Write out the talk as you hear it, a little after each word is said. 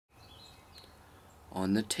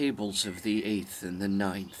on the tables of the 8th and the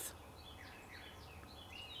 9th.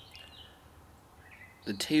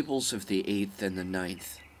 The tables of the 8th and the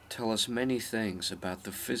 9th tell us many things about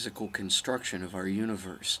the physical construction of our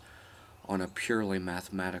universe on a purely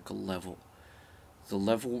mathematical level, the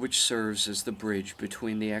level which serves as the bridge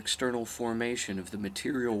between the external formation of the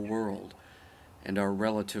material world and our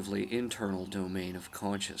relatively internal domain of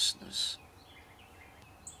consciousness.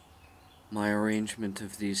 My arrangement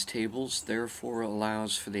of these tables therefore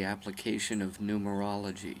allows for the application of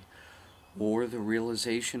numerology, or the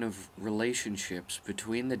realization of relationships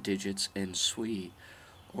between the digits en suite,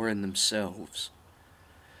 or in themselves.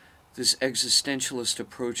 This existentialist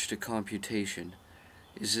approach to computation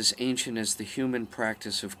is as ancient as the human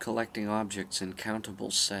practice of collecting objects in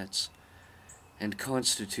countable sets, and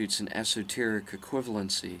constitutes an esoteric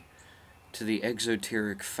equivalency to the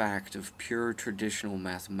exoteric fact of pure traditional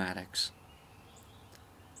mathematics.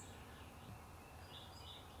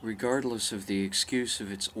 Regardless of the excuse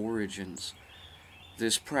of its origins,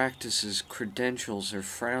 this practice's credentials are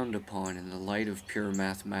frowned upon in the light of pure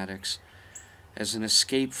mathematics as an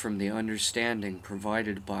escape from the understanding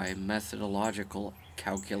provided by methodological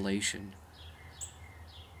calculation.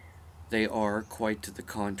 They are, quite to the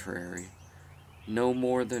contrary, no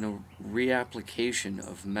more than a reapplication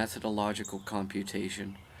of methodological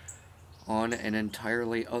computation on an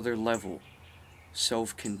entirely other level,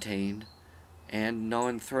 self-contained, and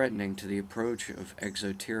non-threatening to the approach of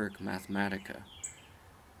exoteric mathematica.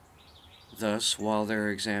 Thus, while their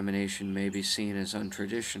examination may be seen as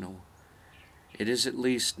untraditional, it is at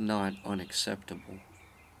least not unacceptable.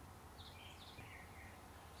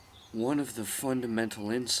 One of the fundamental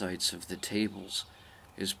insights of the tables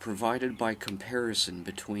is provided by comparison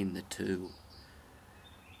between the two.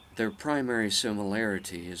 Their primary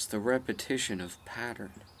similarity is the repetition of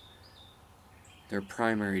pattern, their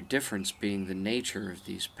primary difference being the nature of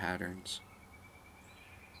these patterns.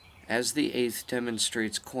 As the 8th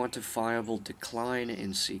demonstrates quantifiable decline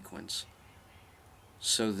in sequence,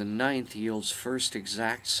 so the 9th yields first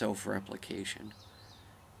exact self-replication,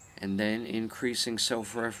 and then increasing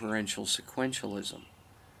self-referential sequentialism.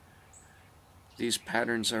 These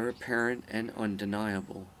patterns are apparent and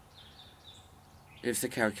undeniable. If the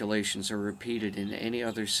calculations are repeated in any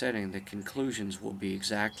other setting, the conclusions will be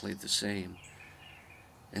exactly the same,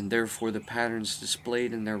 and therefore the patterns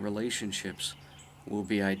displayed in their relationships will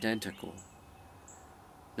be identical.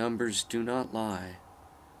 Numbers do not lie.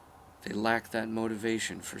 They lack that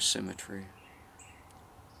motivation for symmetry.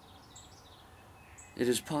 It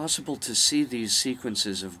is possible to see these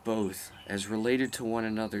sequences of both as related to one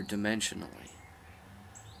another dimensionally.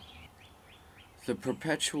 The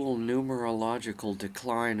perpetual numerological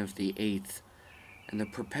decline of the 8th and the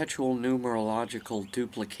perpetual numerological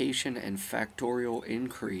duplication and factorial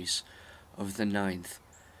increase of the 9th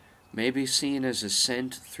may be seen as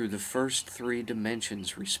ascent through the first 3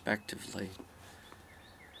 dimensions respectively.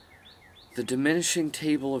 The diminishing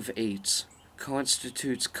table of 8s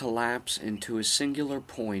constitutes collapse into a singular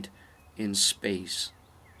point in space.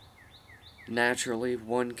 Naturally,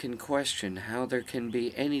 one can question how there can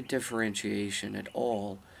be any differentiation at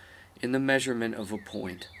all in the measurement of a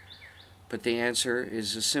point, but the answer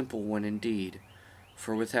is a simple one indeed,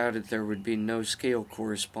 for without it there would be no scale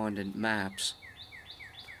correspondent maps.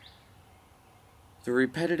 The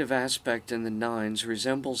repetitive aspect in the 9s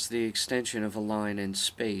resembles the extension of a line in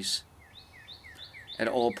space. At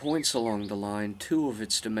all points along the line, 2 of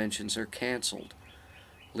its dimensions are cancelled,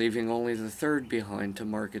 leaving only the 3rd behind to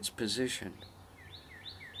mark its position.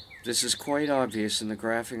 This is quite obvious in the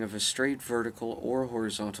graphing of a straight vertical or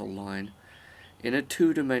horizontal line in a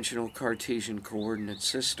 2-dimensional Cartesian coordinate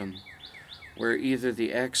system, where either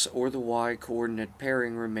the x or the y coordinate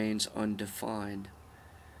pairing remains undefined.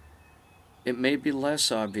 It may be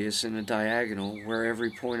less obvious in a diagonal, where every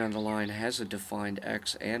point on the line has a defined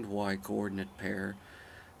x and y coordinate pair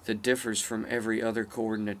that differs from every other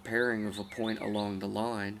coordinate pairing of a point along the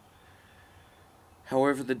line.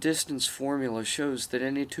 However, the distance formula shows that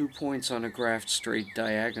any 2 points on a graphed straight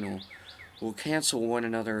diagonal will cancel one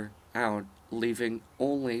another out, leaving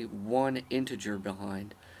only one integer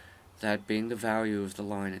behind, that being the value of the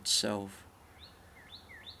line itself.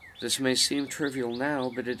 This may seem trivial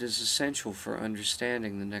now, but it is essential for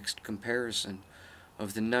understanding the next comparison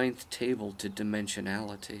of the 9th table to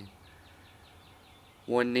dimensionality.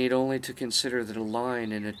 One need only to consider that a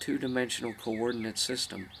line in a 2-dimensional coordinate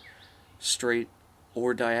system, straight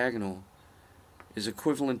or diagonal, is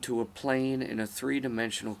equivalent to a plane in a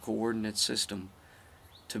 3-dimensional coordinate system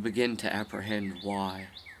to begin to apprehend why.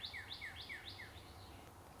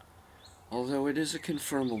 Although it is a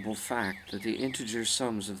confirmable fact that the integer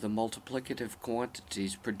sums of the multiplicative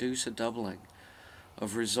quantities produce a doubling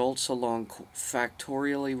of results along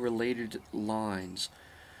factorially related lines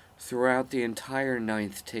throughout the entire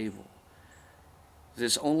ninth table,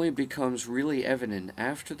 this only becomes really evident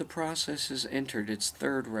after the process has entered its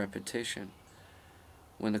third repetition,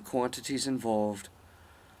 when the quantities involved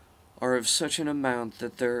are of such an amount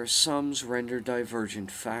that their sums render divergent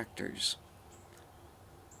factors.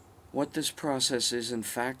 What this process is in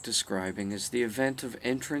fact describing is the event of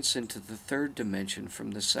entrance into the third dimension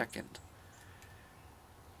from the second.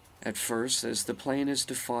 At first, as the plane is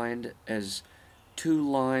defined as two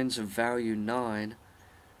lines of value 9,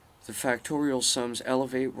 the factorial sums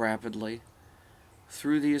elevate rapidly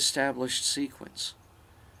through the established sequence.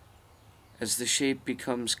 As the shape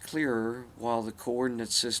becomes clearer while the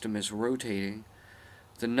coordinate system is rotating,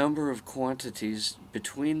 the number of quantities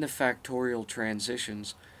between the factorial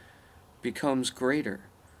transitions becomes greater,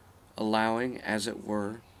 allowing, as it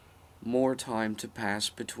were, more time to pass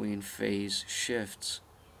between phase shifts.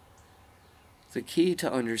 The key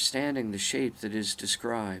to understanding the shape that is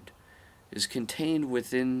described is contained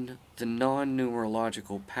within the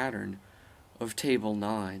non-numerological pattern of Table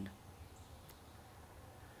 9.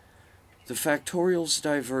 The factorials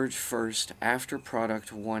diverge first after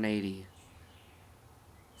product 180.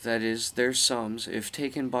 That is, their sums, if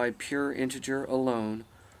taken by pure integer alone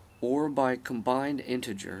or by combined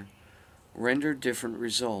integer, render different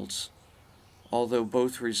results, although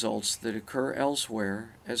both results that occur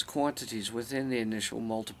elsewhere as quantities within the initial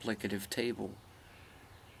multiplicative table.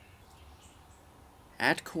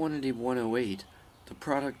 At quantity 108, the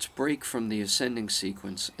products break from the ascending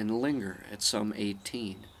sequence and linger at sum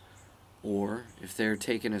 18, or, if they are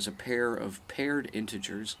taken as a pair of paired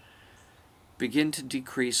integers, begin to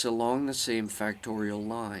decrease along the same factorial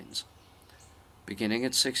lines, beginning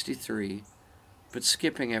at 63, but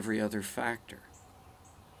skipping every other factor,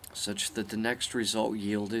 such that the next result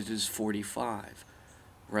yielded is 45,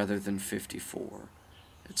 rather than 54,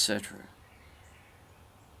 etc.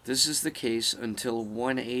 This is the case until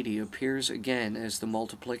 180 appears again as the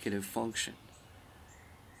multiplicative function.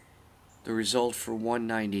 The result for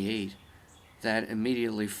 198, that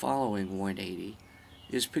immediately following 180,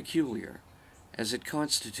 is peculiar, as it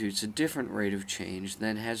constitutes a different rate of change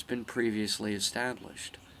than has been previously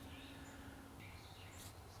established.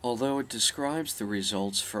 Although it describes the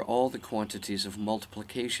results for all the quantities of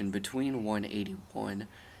multiplication between 181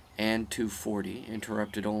 and 240,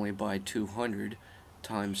 interrupted only by 200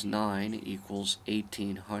 times 9 equals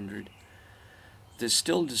 1800, this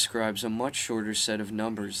still describes a much shorter set of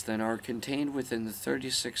numbers than are contained within the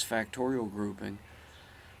 36 factorial grouping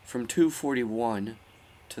from 241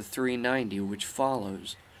 to 390, which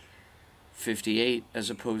follows, 58 as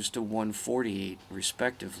opposed to 148,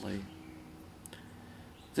 respectively.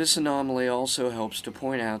 This anomaly also helps to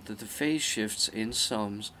point out that the phase shifts in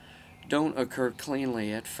sums don't occur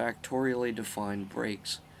cleanly at factorially defined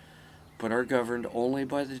breaks, but are governed only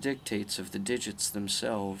by the dictates of the digits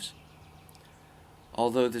themselves.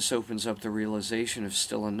 Although this opens up the realization of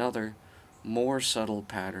still another, more subtle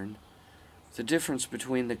pattern, the difference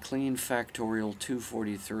between the clean factorial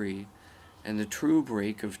 243 and the true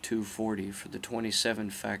break of 240 for the 27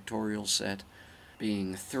 factorial set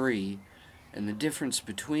being 3, and the difference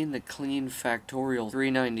between the clean factorial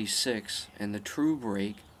 396 and the true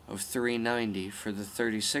break of 390 for the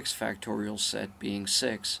 36 factorial set being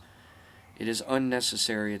 6, it is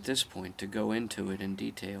unnecessary at this point to go into it in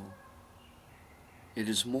detail. It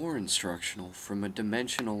is more instructional from a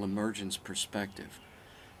dimensional emergence perspective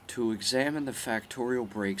to examine the factorial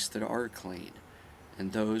breaks that are clean,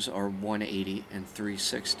 and those are 180 and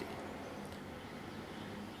 360.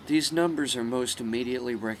 These numbers are most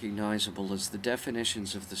immediately recognizable as the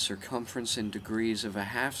definitions of the circumference in degrees of a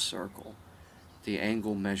half circle, the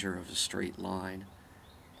angle measure of a straight line,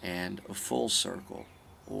 and a full circle,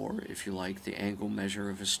 or, if you like, the angle measure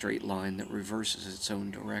of a straight line that reverses its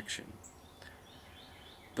own direction.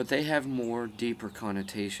 But they have more, deeper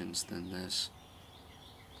connotations than this.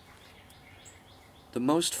 The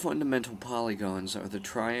most fundamental polygons are the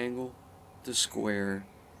triangle, the square,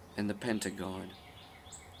 and the pentagon,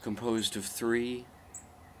 composed of 3,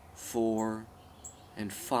 4,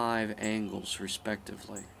 and 5 angles,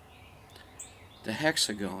 respectively. The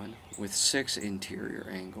hexagon, with 6 interior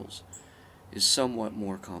angles, is somewhat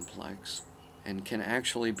more complex, and can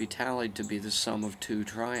actually be tallied to be the sum of 2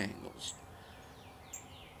 triangles.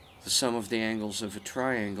 The sum of the angles of a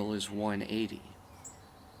triangle is 180.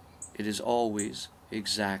 It is always,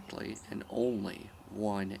 exactly, and only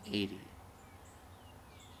 180.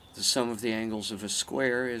 The sum of the angles of a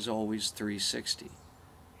square is always 360.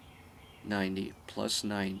 90 plus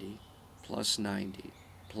 90 plus 90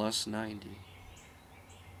 plus 90.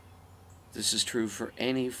 This is true for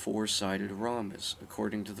any four-sided rhombus,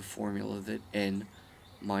 according to the formula that n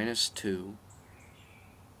minus 2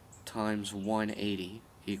 times 180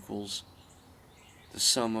 equals the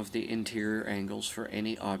sum of the interior angles for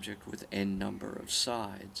any object with n number of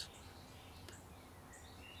sides.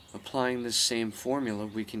 Applying this same formula,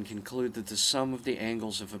 we can conclude that the sum of the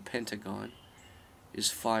angles of a pentagon is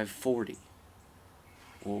 540,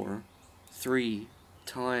 or 3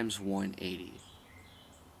 times 180,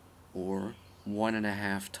 or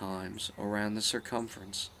 1.5 times around the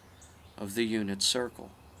circumference of the unit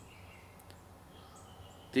circle.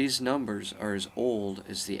 These numbers are as old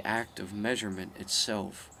as the act of measurement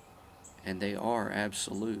itself, and they are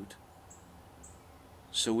absolute.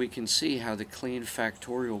 So we can see how the clean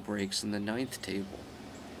factorial breaks in the ninth table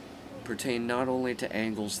pertain not only to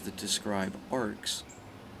angles that describe arcs,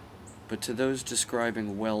 but to those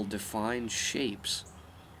describing well-defined shapes,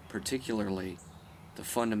 particularly the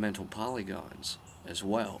fundamental polygons, as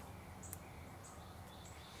well.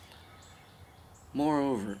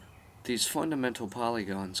 Moreover, these fundamental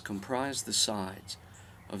polygons comprise the sides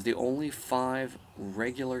of the only 5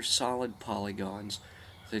 regular solid polygons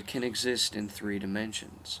that can exist in 3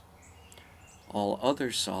 dimensions. All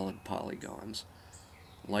other solid polygons,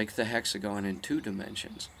 like the hexagon in 2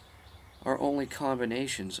 dimensions, are only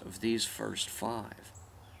combinations of these first 5.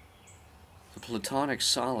 The Platonic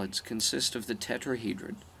solids consist of the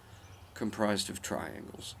tetrahedron, comprised of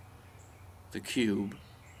triangles, the cube,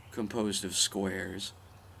 composed of squares,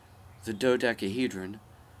 the dodecahedron,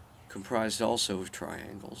 comprised also of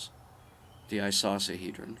triangles, the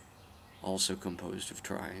isosahedron, also composed of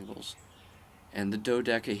triangles, and the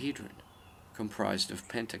dodecahedron, comprised of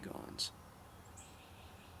pentagons.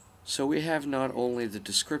 So we have not only the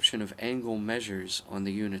description of angle measures on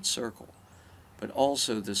the unit circle, but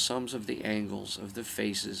also the sums of the angles of the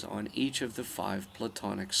faces on each of the 5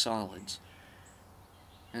 Platonic solids,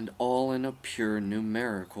 and all in a pure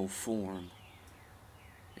numerical form.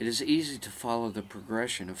 It is easy to follow the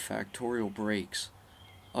progression of factorial breaks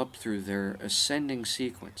up through their ascending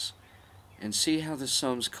sequence and see how the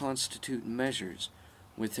sums constitute measures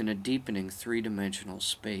within a deepening 3-dimensional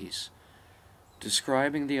space,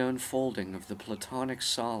 describing the unfolding of the Platonic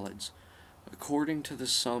solids according to the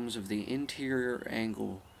sums of the interior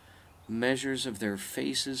angle measures of their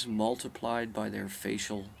faces multiplied by their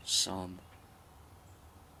facial sum.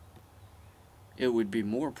 It would be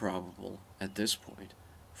more probable, at this point,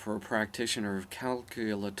 for a practitioner of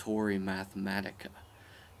calculatory mathematica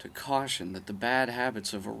to caution that the bad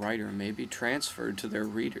habits of a writer may be transferred to their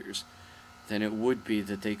readers than it would be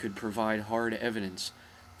that they could provide hard evidence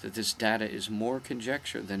that this data is more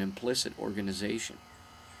conjecture than implicit organization.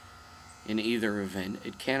 In either event,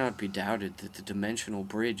 it cannot be doubted that the dimensional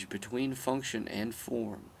bridge between function and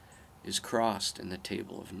form is crossed in the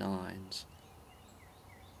table of nines.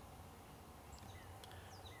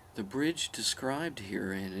 The bridge described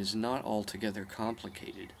herein is not altogether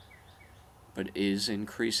complicated, but is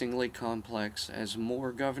increasingly complex as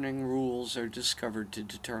more governing rules are discovered to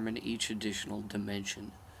determine each additional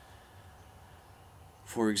dimension.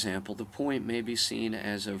 For example, the point may be seen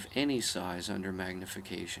as of any size under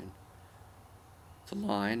magnification. The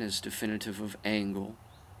line is definitive of angle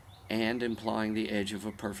and implying the edge of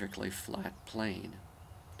a perfectly flat plane.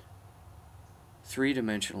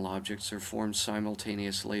 3-dimensional objects are formed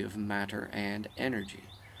simultaneously of matter and energy,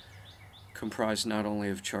 comprised not only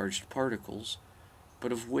of charged particles,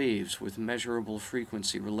 but of waves with measurable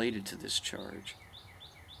frequency related to this charge.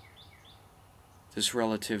 This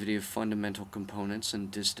relativity of fundamental components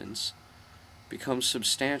and distance becomes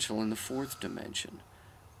substantial in the 4th dimension,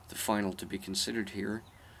 the final to be considered here,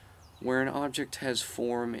 where an object has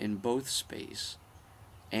form in both space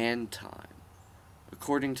and time,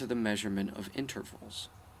 according to the measurement of intervals.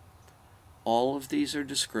 All of these are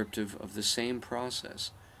descriptive of the same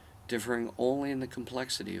process, differing only in the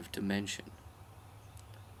complexity of dimension.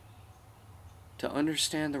 To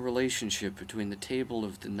understand the relationship between the table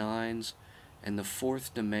of the nines and the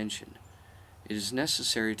 4th dimension, it is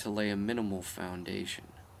necessary to lay a minimal foundation.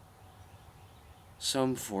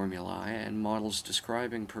 Some formulae and models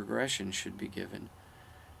describing progression should be given,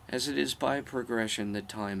 as it is by progression that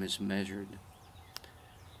time is measured.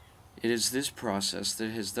 It is this process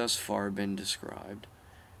that has thus far been described,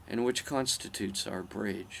 and which constitutes our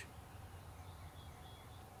bridge.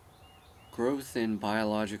 Growth in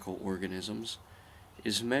biological organisms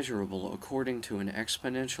is measurable according to an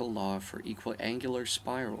exponential law for equiangular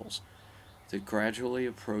spirals that gradually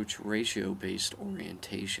approach ratio-based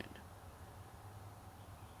orientation.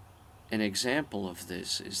 An example of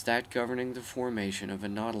this is that governing the formation of a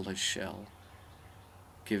nautilus shell,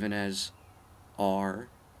 given as r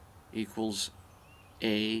equals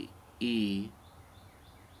ae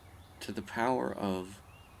to the power of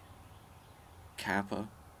kappa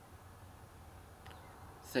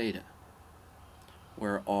theta,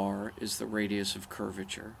 where r is the radius of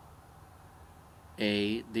curvature,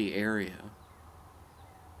 a the area,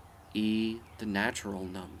 e the natural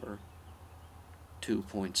number,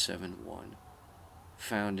 2.71,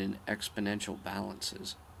 found in exponential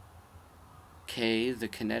balances, k the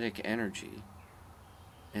kinetic energy,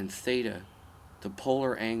 and theta the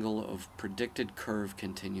polar angle of predicted curve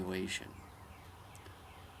continuation.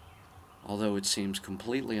 Although it seems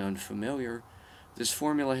completely unfamiliar, this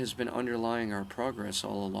formula has been underlying our progress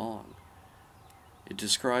all along. It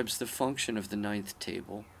describes the function of the ninth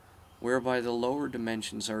table, whereby the lower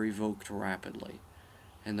dimensions are evoked rapidly,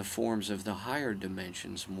 and the forms of the higher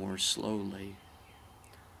dimensions more slowly.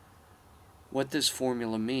 What this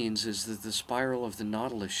formula means is that the spiral of the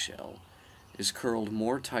nautilus shell is curled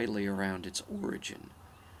more tightly around its origin,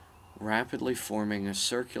 rapidly forming a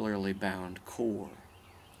circularly bound core.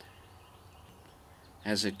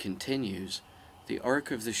 As it continues, the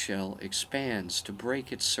arc of the shell expands to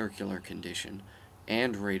break its circular condition,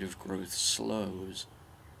 and rate of growth slows.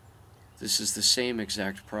 This is the same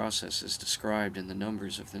exact process as described in the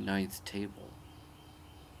numbers of the ninth table.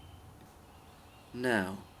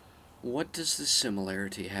 Now, what does this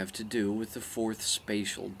similarity have to do with the fourth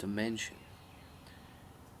spatial dimension?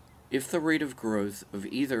 If the rate of growth of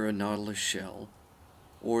either a nautilus shell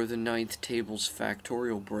or the ninth table's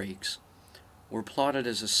factorial breaks were plotted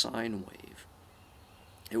as a sine wave,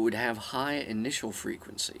 it would have high initial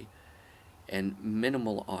frequency and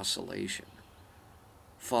minimal oscillation,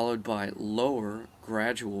 followed by lower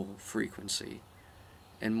gradual frequency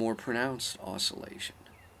and more pronounced oscillation.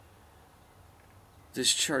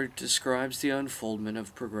 This chart describes the unfoldment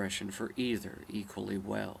of progression for either equally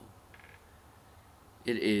well.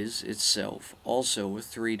 It is itself also a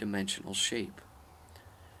three-dimensional shape.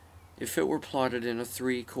 If it were plotted in a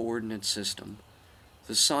three-coordinate system,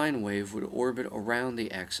 the sine wave would orbit around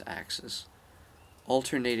the x-axis,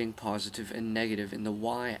 alternating positive and negative in the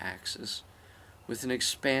y-axis, with an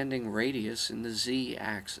expanding radius in the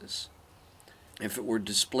z-axis. If it were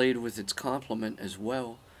displayed with its complement as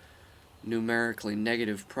well, numerically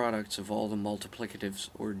negative products of all the multiplicatives,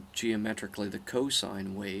 or geometrically the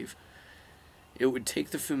cosine wave, it would take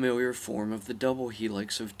the familiar form of the double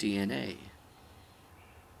helix of DNA.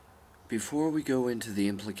 Before we go into the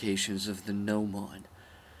implications of the gnomon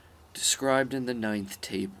described in the ninth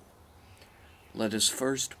table, let us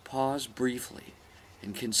first pause briefly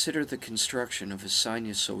and consider the construction of a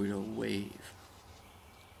sinusoidal wave.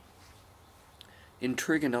 In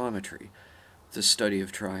trigonometry, the study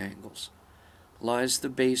of triangles, lies the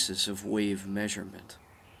basis of wave measurement.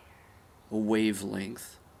 A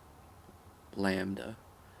wavelength, lambda,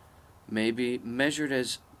 may be measured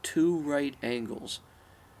as two right angles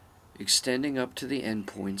extending up to the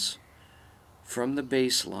endpoints from the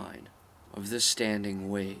baseline of the standing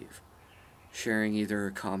wave, sharing either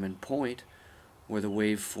a common point where the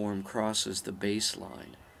waveform crosses the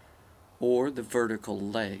baseline, or the vertical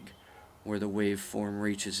leg where the waveform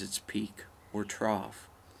reaches its peak or trough.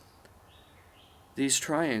 These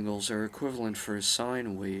triangles are equivalent for a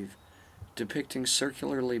sine wave depicting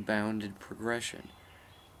circularly bounded progression,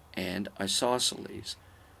 and isosceles,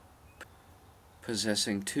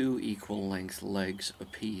 possessing two equal length legs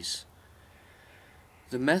apiece.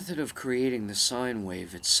 The method of creating the sine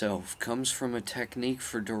wave itself comes from a technique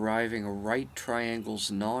for deriving a right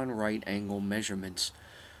triangle's non-right angle measurements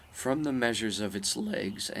from the measures of its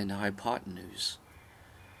legs and hypotenuse.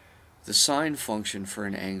 The sine function for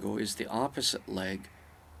an angle is the opposite leg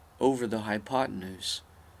over the hypotenuse,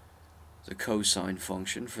 the cosine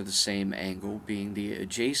function for the same angle being the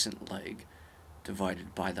adjacent leg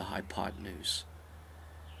divided by the hypotenuse.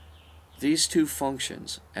 These two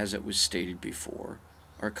functions, as it was stated before,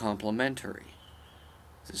 are complementary.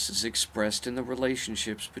 This is expressed in the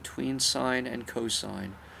relationships between sine and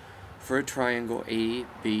cosine for a triangle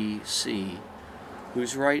ABC,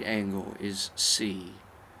 whose right angle is C.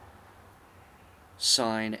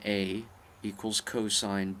 Sine A equals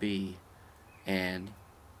cosine B, and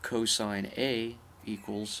cosine A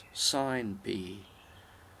equals sine B.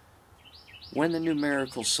 When the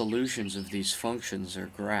numerical solutions of these functions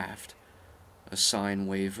are graphed, a sine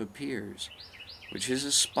wave appears, which is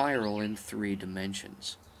a spiral in 3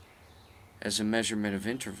 dimensions. As a measurement of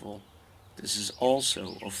interval, this is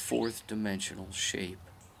also a 4th-dimensional shape.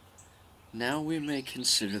 Now we may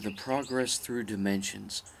consider the progress through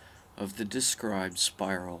dimensions of the described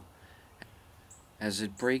spiral as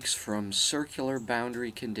it breaks from circular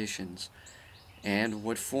boundary conditions and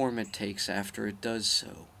what form it takes after it does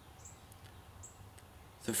so.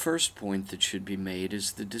 The first point that should be made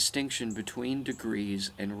is the distinction between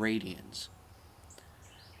degrees and radians.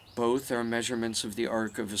 Both are measurements of the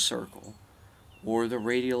arc of a circle, or the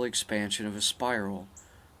radial expansion of a spiral,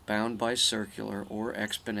 bound by circular or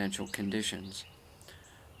exponential conditions,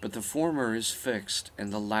 but the former is fixed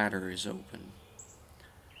and the latter is open.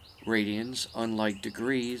 Radians, unlike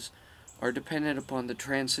degrees, are dependent upon the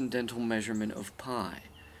transcendental measurement of pi,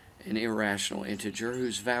 an irrational integer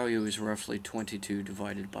whose value is roughly 22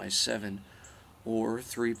 divided by 7, or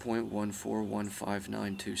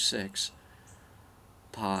 3.1415926.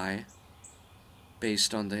 Pi,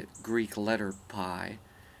 based on the Greek letter pi,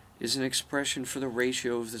 is an expression for the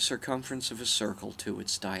ratio of the circumference of a circle to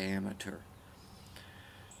its diameter.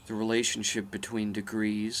 The relationship between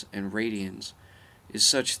degrees and radians is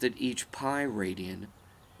such that each pi radian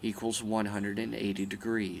equals 180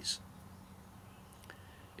 degrees.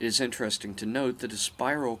 It is interesting to note that a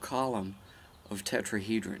spiral column of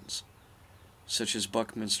tetrahedrons, such as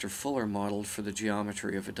Buckminster-Fuller modeled for the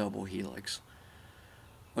geometry of a double helix,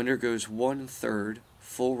 undergoes 1/3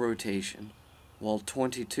 full rotation, while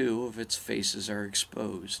 22 of its faces are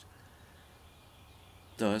exposed.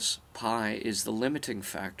 Thus, pi is the limiting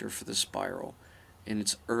factor for the spiral in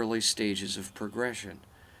its early stages of progression,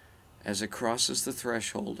 as it crosses the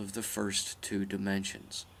threshold of the first 2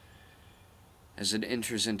 dimensions. As it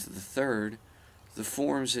enters into the third, the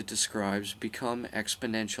forms it describes become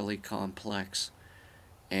exponentially complex,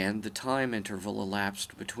 and the time interval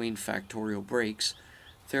elapsed between factorial breaks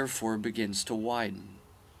therefore begins to widen.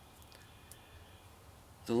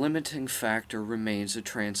 The limiting factor remains a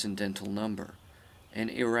transcendental number, an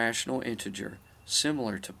irrational integer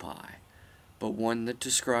similar to pi, but one that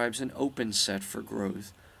describes an open set for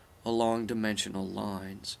growth along dimensional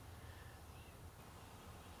lines.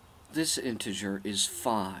 This integer is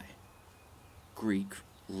phi, Greek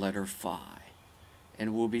letter phi,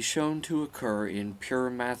 and will be shown to occur in pure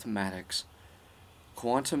mathematics,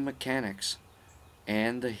 quantum mechanics,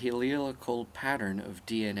 and the heliacal pattern of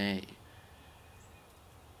DNA.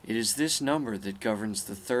 It is this number that governs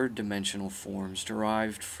the third-dimensional forms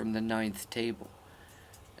derived from the 9th table,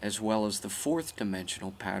 as well as the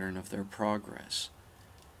fourth-dimensional pattern of their progress.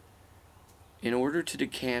 In order to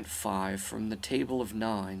decant phi from the table of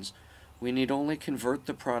nines, we need only convert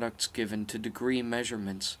the products given to degree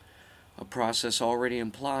measurements, a process already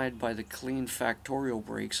implied by the clean factorial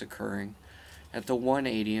breaks occurring at the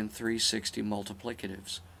 180 and 360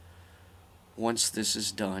 multiplicatives. Once this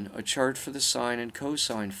is done, a chart for the sine and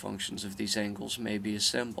cosine functions of these angles may be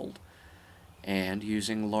assembled, and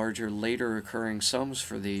using larger later occurring sums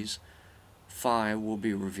for these, phi will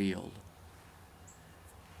be revealed.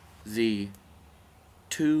 The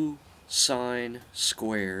 2 sine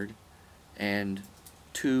squared and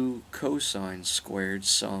 2 cosine squared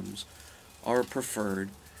sums are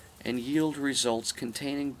preferred and yield results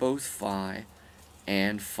containing both phi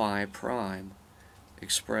and phi prime,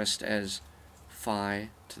 expressed as phi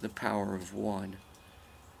to the power of 1,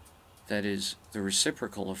 that is, the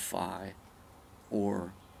reciprocal of phi,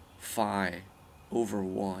 or phi over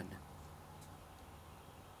 1.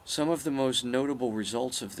 Some of the most notable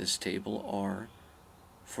results of this table are,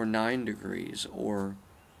 for 9 degrees, or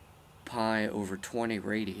pi over 20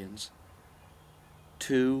 radians,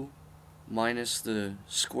 2 minus the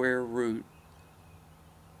square root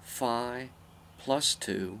phi plus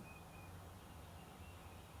 2,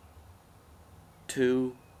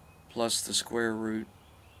 2 plus the square root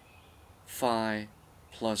phi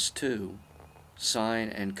plus 2, sine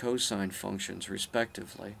and cosine functions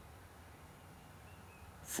respectively.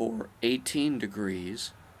 For 18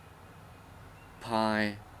 degrees,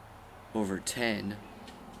 pi over 10,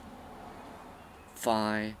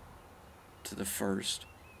 phi to the first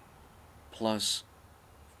plus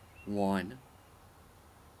 1,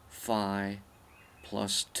 phi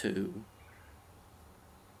plus 2.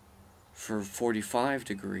 For 45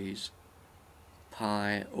 degrees,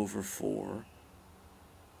 pi over 4,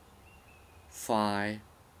 phi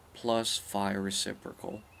plus phi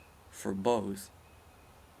reciprocal for both.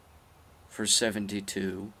 For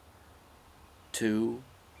 72, 2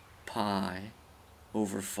 pi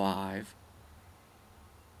over 5,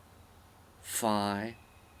 phi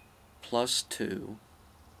plus 2,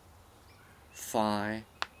 phi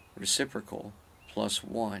reciprocal plus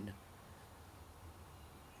 1.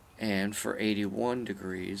 And for 81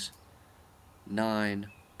 degrees,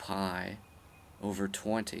 9 pi over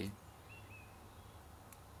 20,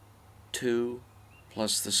 2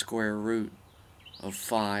 plus the square root of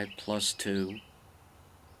phi plus 2,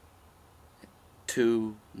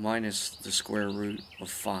 2 minus the square root of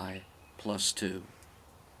phi plus 2.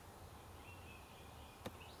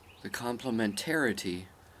 The complementarity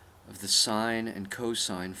of the sine and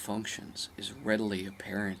cosine functions is readily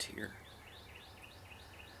apparent here.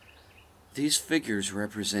 These figures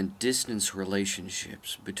represent distance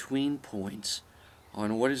relationships between points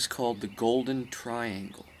on what is called the golden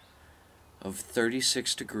triangle of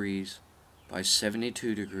 36 degrees by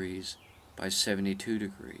 72 degrees by 72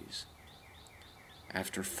 degrees.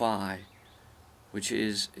 After phi, which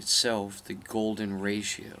is itself the golden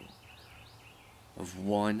ratio of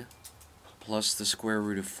 1 plus the square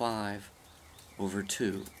root of 5 over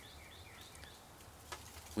 2,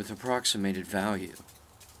 with approximated value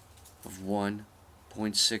of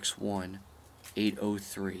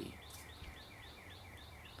 1.61803.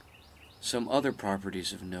 Some other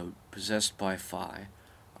properties of note possessed by phi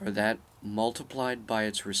are that multiplied by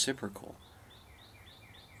its reciprocal,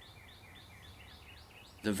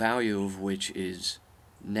 the value of which is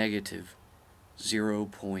negative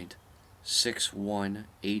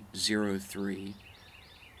 0.61803,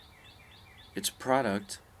 its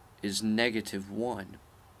product is negative 1,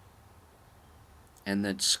 and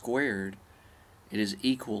that squared it is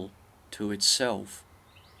equal to itself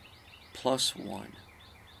plus 1.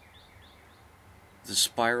 The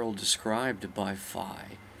spiral described by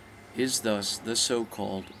phi is thus the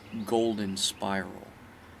so-called golden spiral,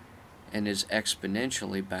 and is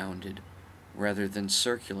exponentially bounded rather than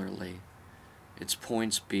circularly, its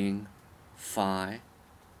points being phi,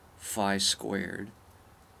 phi squared,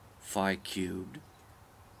 phi cubed,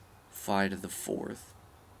 phi to the fourth,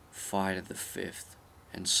 phi to the fifth,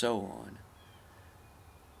 and so on.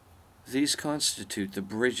 These constitute the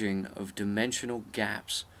bridging of dimensional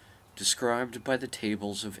gaps described by the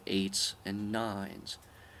tables of 8s and 9s,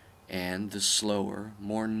 and the slower,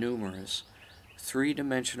 more numerous,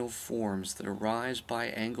 three-dimensional forms that arise by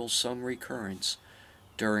angle-sum recurrence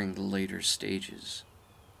during the later stages.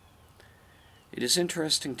 It is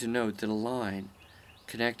interesting to note that a line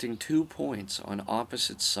connecting 2 points on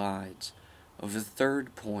opposite sides of a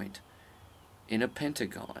third point in a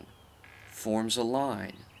pentagon forms a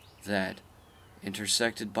line that,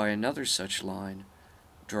 intersected by another such line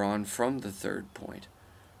drawn from the third point,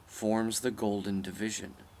 forms the golden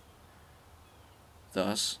division.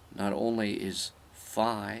 Thus, not only is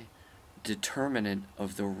phi determinant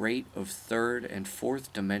of the rate of third and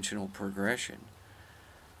fourth dimensional progression,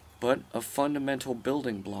 but a fundamental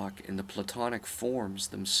building block in the Platonic forms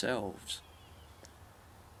themselves.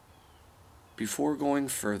 Before going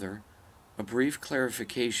further, a brief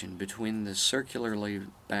clarification between the circularly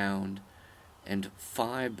bound and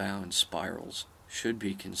phi-bound spirals should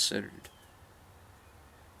be considered.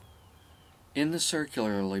 In the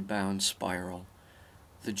circularly bound spiral,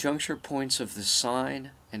 the juncture points of the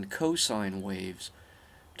sine and cosine waves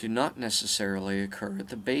do not necessarily occur at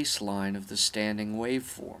the baseline of the standing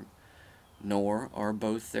waveform, nor are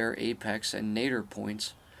both their apex and nadir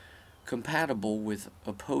points compatible with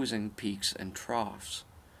opposing peaks and troughs.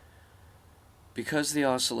 Because the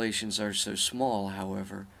oscillations are so small,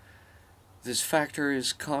 however, this factor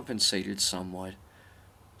is compensated somewhat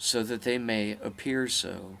so that they may appear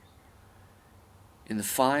so. In the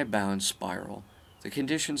phi-bound spiral, the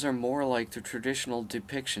conditions are more like the traditional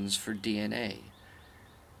depictions for DNA,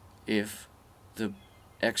 if the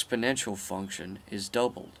exponential function is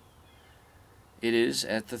doubled. It is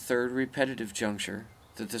at the third repetitive juncture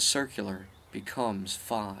that the circular becomes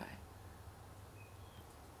phi.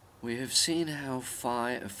 We have seen how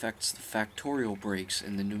phi affects the factorial breaks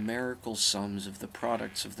in the numerical sums of the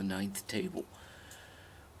products of the ninth table,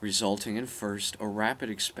 resulting in first a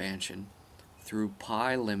rapid expansion through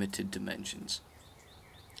pi-limited dimensions,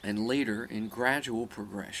 and later in gradual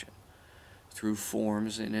progression through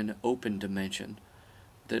forms in an open dimension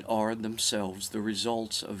that are themselves the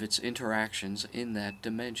results of its interactions in that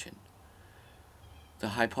dimension. The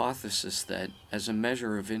hypothesis that, as a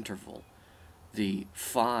measure of interval, the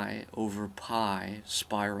phi over pi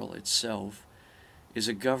spiral itself is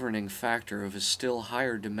a governing factor of a still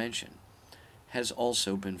higher dimension has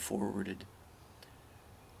also been forwarded.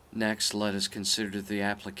 Next, let us consider the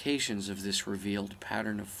applications of this revealed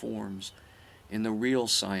pattern of forms in the real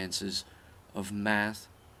sciences of math,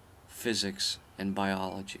 physics, and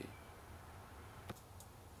biology.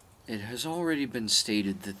 It has already been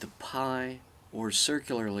stated that the pi, or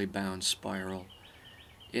circularly bound spiral,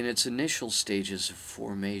 in its initial stages of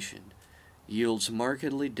formation, yields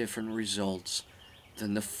markedly different results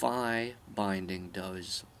than the phi binding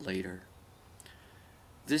does later.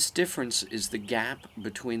 This difference is the gap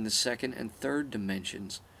between the second and third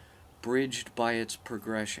dimensions, bridged by its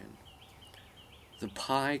progression. The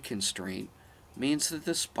pi constraint means that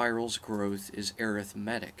the spiral's growth is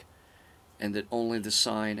arithmetic, and that only the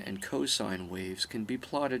sine and cosine waves can be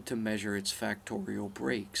plotted to measure its factorial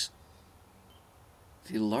breaks.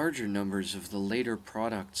 The larger numbers of the later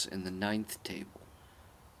products in the 9th table,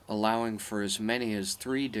 allowing for as many as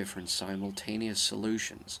 3 different simultaneous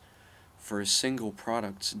solutions for a single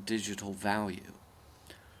product's digital value,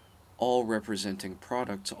 all representing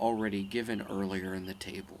products already given earlier in the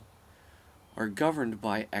table, are governed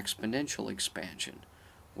by exponential expansion,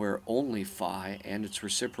 where only phi and its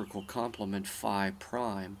reciprocal complement phi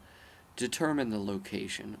prime determine the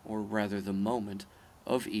location, or rather the moment,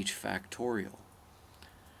 of each factorial.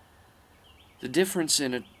 The difference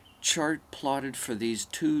in a chart plotted for these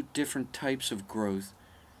 2 different types of growth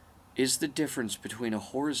is the difference between a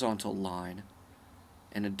horizontal line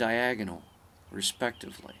and a diagonal,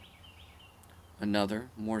 respectively. Another,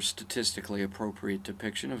 more statistically appropriate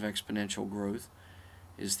depiction of exponential growth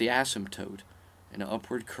is the asymptote, an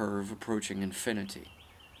upward curve approaching infinity.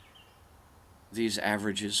 These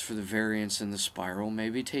averages for the variance in the spiral may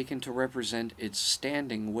be taken to represent its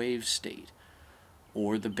standing wave state,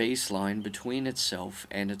 or the baseline between itself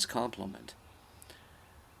and its complement.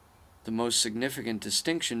 The most significant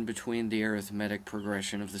distinction between the arithmetic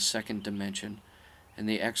progression of the 2nd dimension and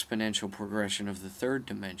the exponential progression of the 3rd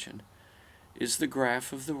dimension is the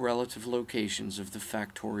graph of the relative locations of the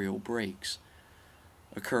factorial breaks,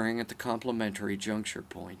 occurring at the complementary juncture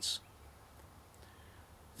points.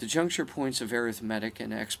 The juncture points of arithmetic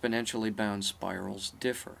and exponentially bound spirals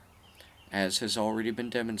differ, as has already been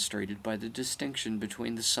demonstrated by the distinction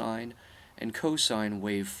between the sine and cosine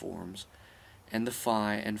waveforms and the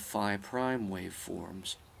phi and phi prime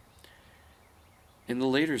waveforms. In the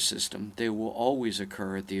later system, they will always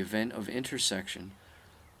occur at the event of intersection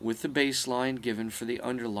with the baseline given for the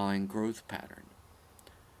underlying growth pattern.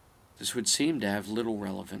 This would seem to have little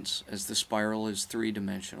relevance, as the spiral is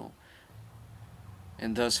 3-dimensional,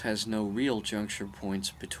 and thus has no real juncture points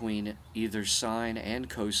between either sine and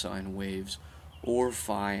cosine waves or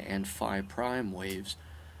phi and phi prime waves,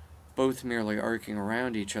 both merely arcing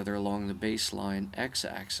around each other along the baseline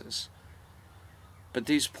x-axis. But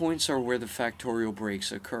these points are where the factorial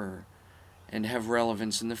breaks occur, and have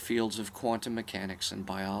relevance in the fields of quantum mechanics and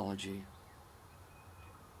biology.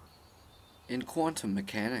 In quantum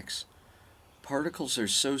mechanics, particles are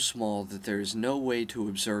so small that there is no way to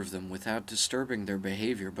observe them without disturbing their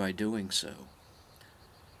behavior by doing so.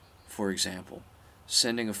 For example,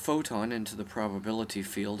 sending a photon into the probability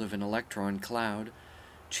field of an electron cloud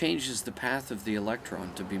changes the path of the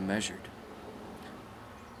electron to be measured.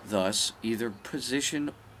 Thus, either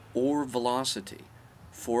position or velocity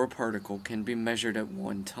for a particle can be measured at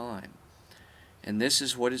one time, and this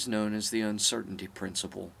is what is known as the uncertainty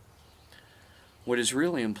principle. What is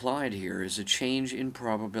really implied here is a change in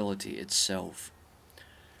probability itself.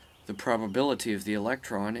 The probability of the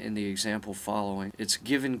electron in the example following its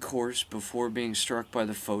given course before being struck by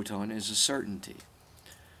the photon is a certainty.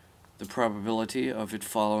 The probability of it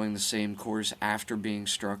following the same course after being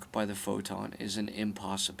struck by the photon is an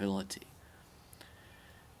impossibility.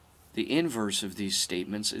 The inverse of these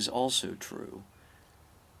statements is also true.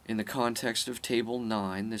 In the context of Table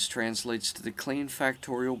 9, this translates to the clean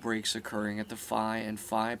factorial breaks occurring at the phi and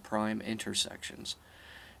phi prime intersections,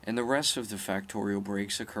 and the rest of the factorial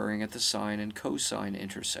breaks occurring at the sine and cosine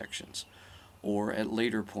intersections, or at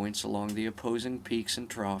later points along the opposing peaks and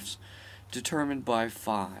troughs determined by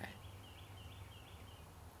phi.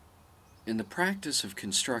 In the practice of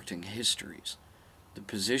constructing histories, the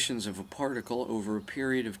positions of a particle over a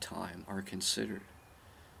period of time are considered.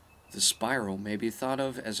 The spiral may be thought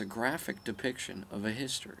of as a graphic depiction of a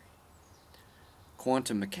history.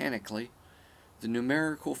 Quantum mechanically, the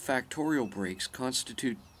numerical factorial breaks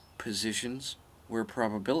constitute positions where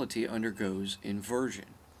probability undergoes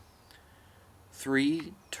inversion.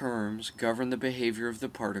 3 terms govern the behavior of the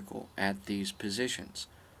particle at these positions: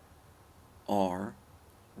 r,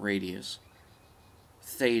 radius;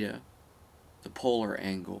 theta, the polar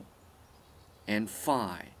angle; and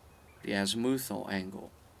phi, the azimuthal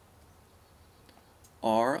angle.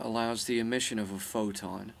 R allows the emission of a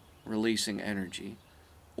photon, releasing energy,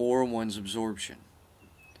 or one's absorption.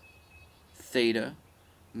 Theta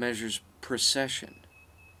measures precession,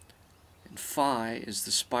 and phi is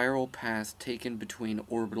the spiral path taken between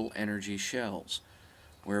orbital energy shells,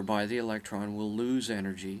 whereby the electron will lose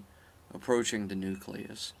energy approaching the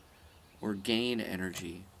nucleus, or gain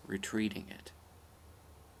energy retreating it.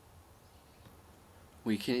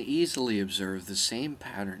 We can easily observe the same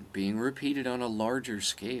pattern being repeated on a larger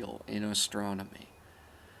scale in astronomy.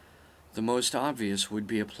 The most obvious would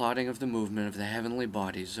be a plotting of the movement of the heavenly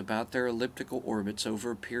bodies about their elliptical orbits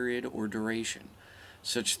over a period or duration,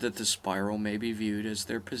 such that the spiral may be viewed as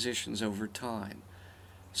their positions over time,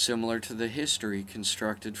 similar to the history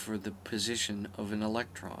constructed for the position of an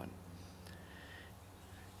electron.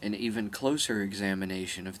 An even closer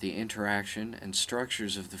examination of the interaction and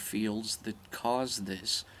structures of the fields that cause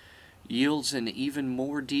this yields an even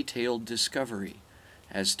more detailed discovery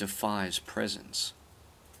as to Phi's presence.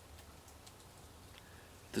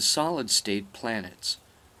 The solid-state planets,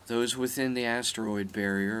 those within the asteroid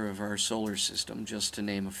barrier of our solar system, just to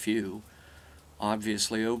name a few,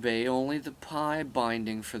 obviously obey only the pi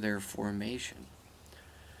binding for their formation.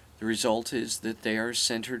 The result is that they are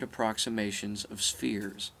centered approximations of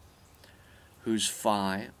spheres, whose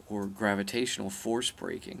phi, or gravitational force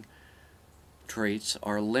breaking, traits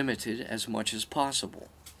are limited as much as possible,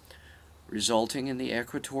 resulting in the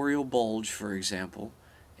equatorial bulge, for example,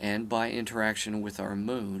 and by interaction with our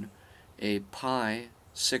moon, a pi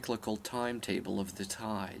cyclical timetable of the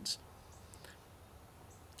tides.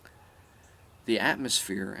 The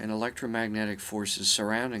atmosphere and electromagnetic forces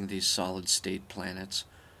surrounding these solid-state planets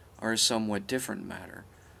are a somewhat different matter,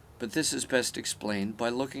 but this is best explained by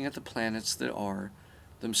looking at the planets that are,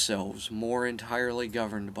 themselves, more entirely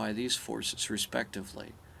governed by these forces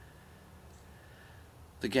respectively.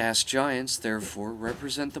 The gas giants, therefore,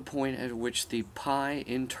 represent the point at which the pi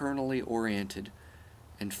internally oriented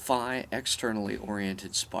and phi externally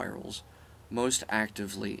oriented spirals most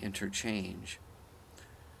actively interchange.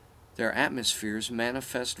 Their atmospheres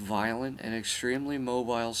manifest violent and extremely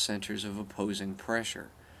mobile centers of opposing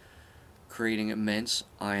pressure, creating immense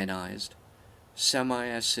ionized,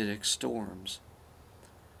 semi-acidic storms.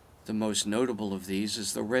 The most notable of these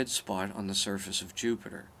is the red spot on the surface of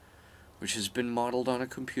Jupiter, which has been modeled on a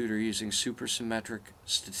computer using supersymmetric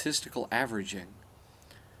statistical averaging.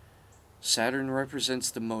 Saturn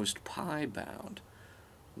represents the most pi-bound,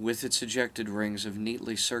 with its ejected rings of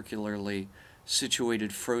neatly circularly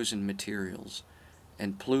situated frozen materials,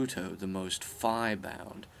 and Pluto the most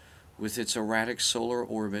phi-bound, with its erratic solar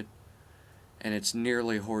orbit and its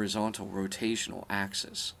nearly horizontal rotational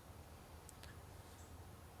axis.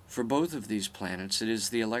 For both of these planets, it is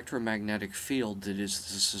the electromagnetic field that is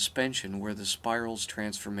the suspension where the spiral's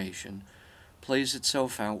transformation plays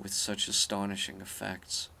itself out with such astonishing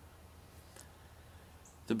effects.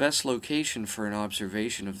 The best location for an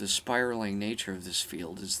observation of the spiraling nature of this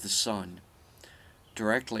field is the Sun,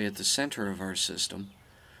 directly at the center of our system,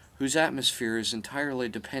 whose atmosphere is entirely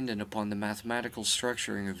dependent upon the mathematical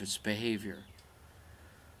structuring of its behavior.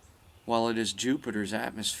 While it is Jupiter's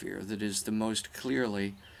atmosphere that is the most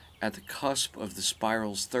clearly at the cusp of the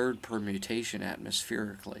spiral's third permutation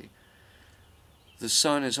atmospherically, the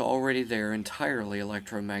Sun is already there entirely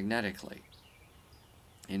electromagnetically.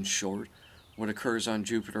 In short, what occurs on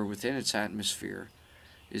Jupiter within its atmosphere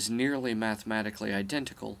is nearly mathematically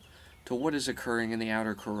identical to what is occurring in the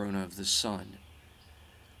outer corona of the Sun.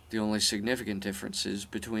 The only significant difference is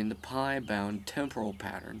between the pi-bound temporal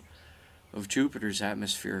pattern of Jupiter's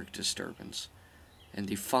atmospheric disturbance and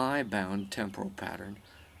the phi-bound temporal pattern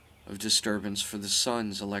of disturbance for the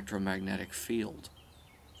Sun's electromagnetic field.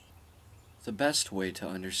 The best way to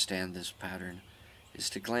understand this pattern is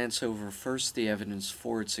to glance over first the evidence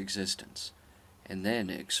for its existence, and then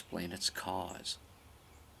explain its cause.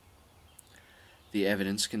 The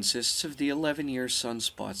evidence consists of the 11-year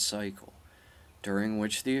sunspot cycle, during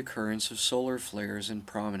which the occurrence of solar flares and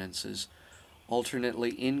prominences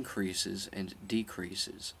alternately increases and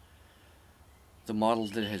decreases. The model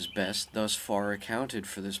that has best thus far accounted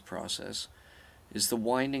for this process is the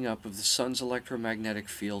winding up of the Sun's electromagnetic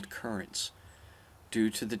field currents, due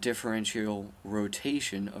to the differential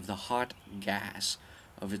rotation of the hot gas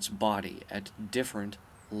of its body at different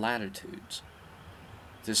latitudes.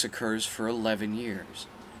 This occurs for 11 years,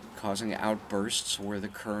 causing outbursts where the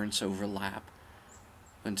currents overlap,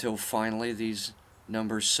 until finally these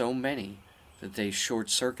number so many that they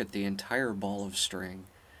short-circuit the entire ball of string,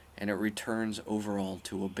 and it returns overall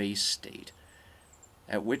to a base state,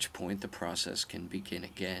 at which point the process can begin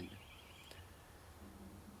again.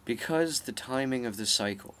 Because the timing of the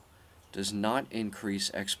cycle does not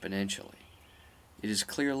increase exponentially, it is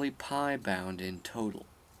clearly pi-bound in total.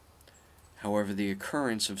 However, the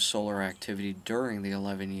occurrence of solar activity during the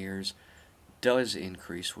 11 years does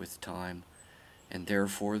increase with time, and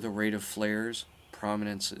therefore the rate of flares,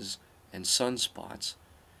 prominences, and sunspots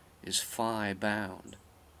is phi-bound.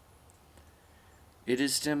 It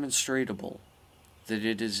is demonstrable that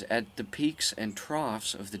it is at the peaks and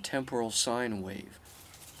troughs of the temporal sine wave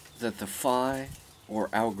that the phi, or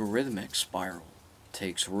algorithmic spiral,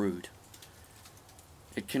 takes root.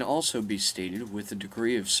 It can also be stated with a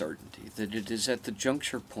degree of certainty that it is at the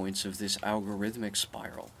juncture points of this algorithmic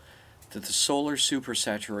spiral that the solar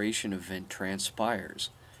supersaturation event transpires,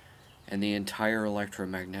 and the entire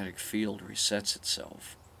electromagnetic field resets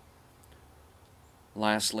itself.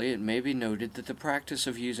 Lastly, it may be noted that the practice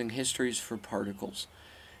of using histories for particles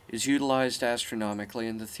is utilized astronomically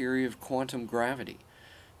in the theory of quantum gravity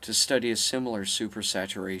to study a similar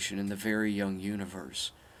supersaturation in the very young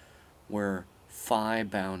universe, where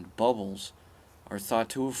phi-bound bubbles are thought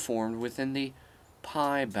to have formed within the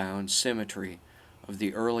pi-bound symmetry of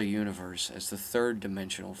the early universe as the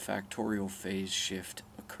third-dimensional factorial phase shift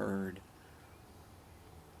occurred.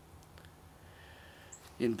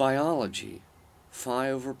 In biology, phi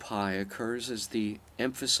over pi occurs as the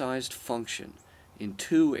emphasized function in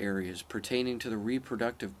two areas pertaining to the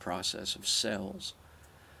reproductive process of cells.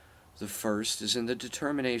 The first is in the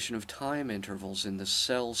determination of time intervals in the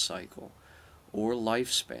cell cycle, or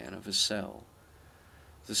lifespan of a cell.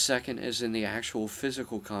 The second is in the actual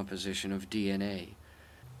physical composition of DNA,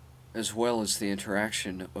 as well as the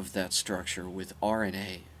interaction of that structure with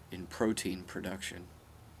RNA in protein production.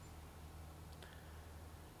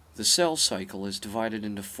 The cell cycle is divided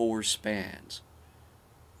into four spans: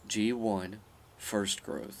 G1, first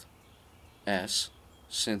growth; S,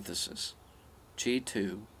 synthesis;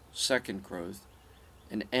 G2, second growth;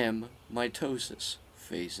 and M, mitosis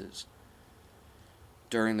phases.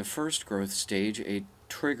 During the first growth stage, a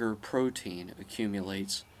trigger protein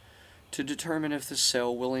accumulates to determine if the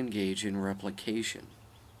cell will engage in replication.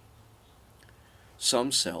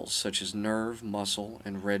 Some cells, such as nerve, muscle,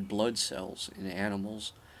 and red blood cells in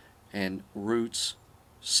animals, and roots,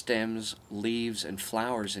 stems, leaves, and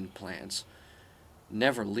flowers in plants,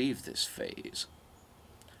 never leave this phase.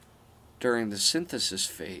 During the synthesis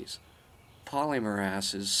phase,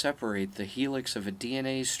 polymerases separate the helix of a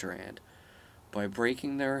DNA strand by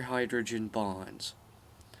breaking their hydrogen bonds.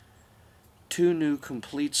 Two new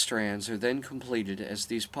complete strands are then completed as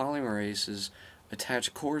these polymerases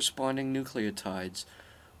attach corresponding nucleotides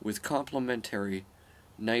with complementary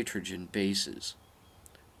nitrogen bases.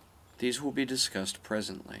 These will be discussed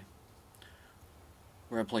presently.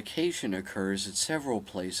 Replication occurs at several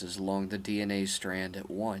places along the DNA strand at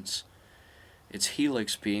once, its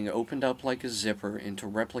helix being opened up like a zipper into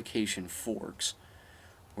replication forks,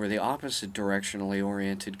 where the opposite directionally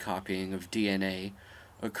oriented copying of DNA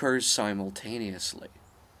occurs simultaneously.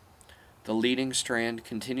 The leading strand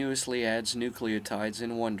continuously adds nucleotides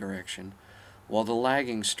in one direction, while the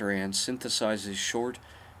lagging strand synthesizes short,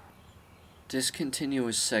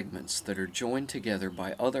 discontinuous segments that are joined together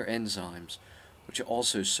by other enzymes which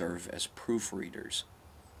also serve as proofreaders.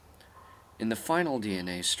 In the final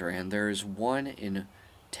DNA strand, there is 1 in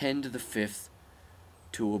 10 to the 5th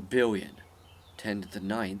to a billion, 10 to the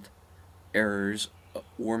 9th, errors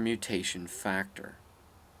or mutation factor.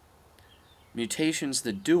 Mutations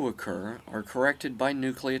that do occur are corrected by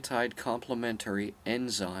nucleotide complementary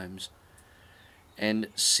enzymes and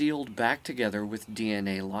sealed back together with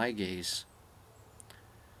DNA ligase.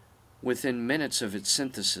 Within minutes of its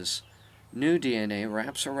synthesis, new DNA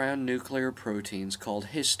wraps around nuclear proteins called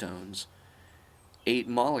histones. 8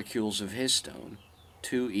 molecules of histone,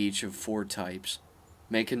 2 each of 4 types,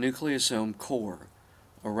 make a nucleosome core,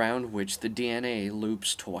 around which the DNA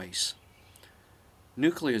loops twice.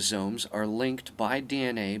 Nucleosomes are linked by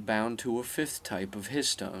DNA bound to a 5th type of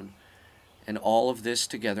histone, and all of this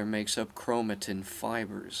together makes up chromatin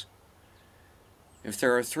fibers. If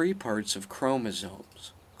there are 3 parts of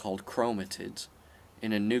chromosomes, called chromatids,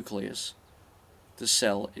 in a nucleus, the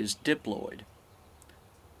cell is diploid.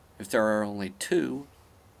 If there are only 2,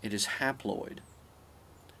 it is haploid.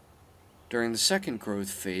 During the second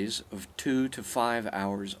growth phase of 2 to 5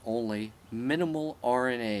 hours only, minimal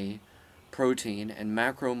RNA, protein, and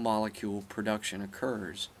macromolecule production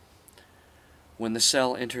occurs. When the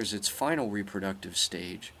cell enters its final reproductive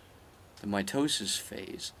stage, the mitosis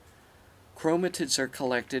phase, chromatids are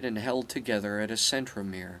collected and held together at a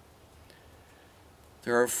centromere.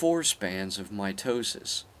 There are 4 spans of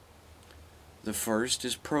mitosis. The first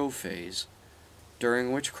is prophase,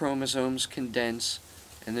 during which chromosomes condense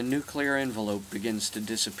and the nuclear envelope begins to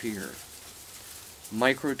disappear.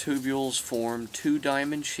 Microtubules form 2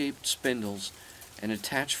 diamond-shaped spindles and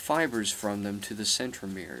attach fibers from them to the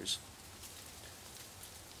centromeres.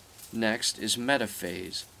 Next is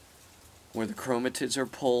metaphase, where the chromatids are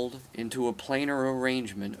pulled into a planar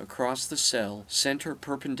arrangement across the cell, center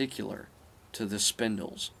perpendicular to the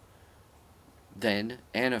spindles. Then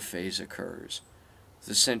anaphase occurs.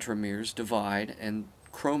 The centromeres divide and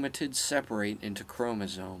chromatids separate into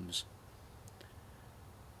chromosomes.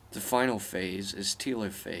 The final phase is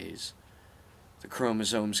telophase. The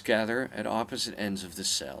chromosomes gather at opposite ends of the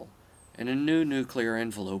cell, and a new nuclear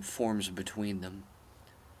envelope forms between them.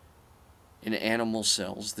 In animal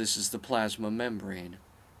cells, this is the plasma membrane.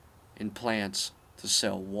 In plants, the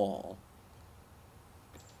cell wall.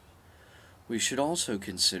 We should also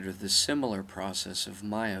consider the similar process of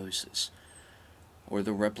meiosis, or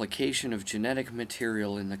the replication of genetic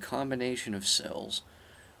material in the combination of cells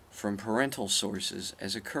from parental sources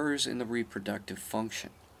as occurs in the reproductive function.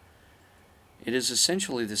 It is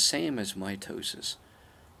essentially the same as mitosis,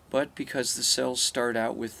 but because the cells start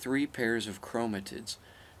out with 3 pairs of chromatids,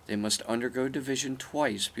 they must undergo division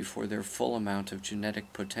twice before their full amount of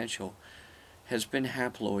genetic potential has been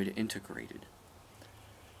haploid integrated.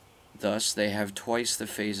 Thus, they have twice the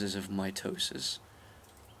phases of mitosis,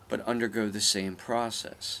 but undergo the same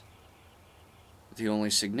process. The only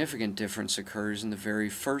significant difference occurs in the very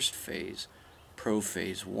first phase,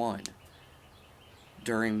 prophase 1.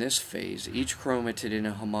 During this phase, each chromatid in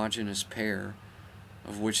a homogeneous pair,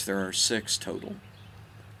 of which there are 6 total,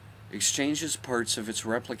 exchanges parts of its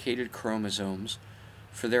replicated chromosomes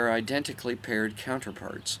for their identically paired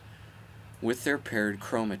counterparts with their paired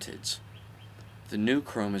chromatids. The new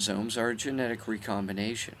chromosomes are a genetic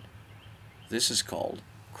recombination. This is called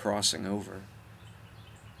crossing over.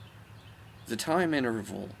 The time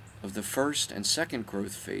interval of the first and second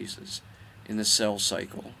growth phases in the cell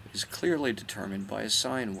cycle is clearly determined by a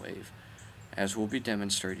sine wave, as will be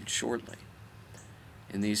demonstrated shortly.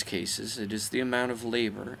 In these cases, it is the amount of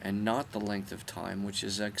labor and not the length of time which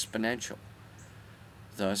is exponential.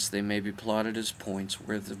 Thus, they may be plotted as points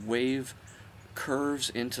where the wave curves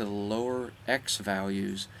into the lower x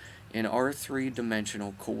values in our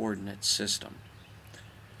 3-dimensional coordinate system.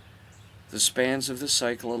 The spans of the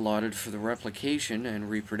cycle allotted for the replication and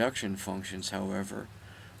reproduction functions, however,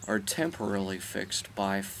 are temporally fixed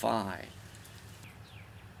by phi.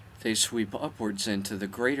 They sweep upwards into the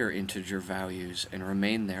greater integer values and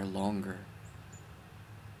remain there longer.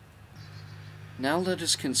 Now let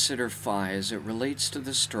us consider phi as it relates to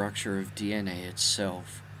the structure of DNA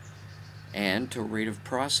itself, and to rate of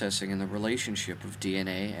processing in the relationship of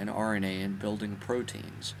DNA and RNA in building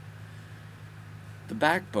proteins. The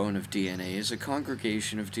backbone of DNA is a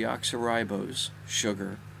congregation of deoxyribose,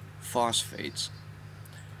 sugar, phosphates.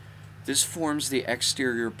 This forms the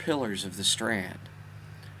exterior pillars of the strand.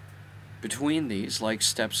 Between these, like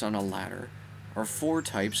steps on a ladder, are 4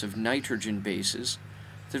 types of nitrogen bases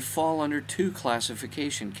that fall under 2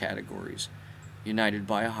 classification categories, united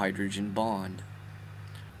by a hydrogen bond.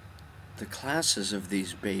 The classes of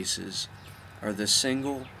these bases are the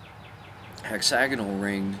single hexagonal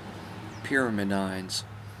ringed pyrimidines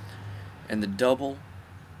and the double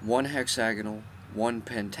 1 hexagonal, 1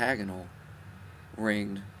 pentagonal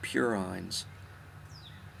ringed purines.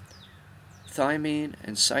 Thymine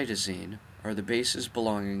and cytosine are the bases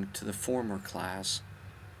belonging to the former class.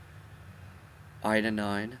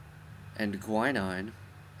 Adenine and guanine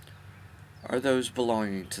are those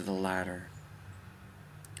belonging to the latter.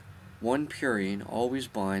 1 purine always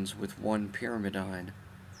binds with 1 pyrimidine,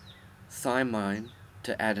 thymine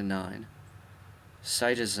to adenine,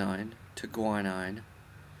 cytosine to guanine,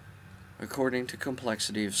 according to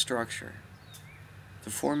complexity of structure. The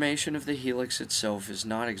formation of the helix itself is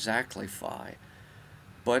not exactly phi,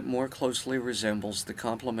 but more closely resembles the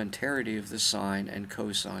complementarity of the sine and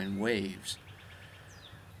cosine waves.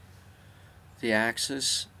 The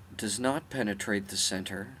axis does not penetrate the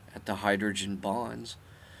center at the hydrogen bonds,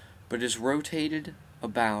 but is rotated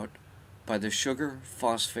about by the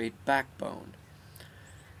sugar-phosphate backbone.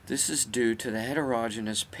 This is due to the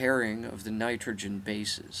heterogeneous pairing of the nitrogen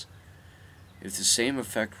bases. If the same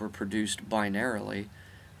effect were produced binarily,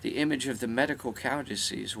 the image of the medical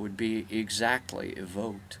codices would be exactly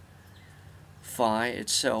evoked. Phi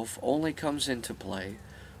itself only comes into play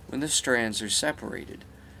when the strands are separated,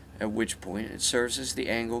 at which point it serves as the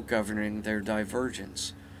angle governing their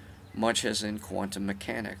divergence, much as in quantum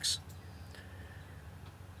mechanics.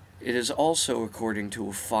 It is also according to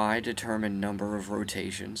a phi-determined number of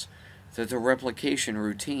rotations that the replication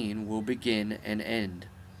routine will begin and end.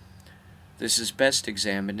 This is best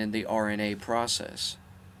examined in the RNA process.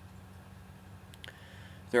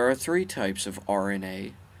 There are 3 types of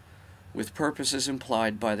RNA, with purposes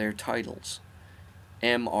implied by their titles: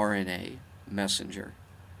 mRNA, messenger,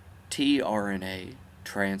 tRNA,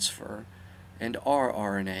 transfer, and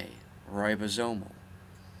rRNA, ribosomal.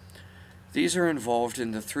 These are involved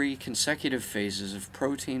in the 3 consecutive phases of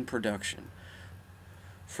protein production,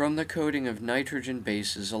 from the coding of nitrogen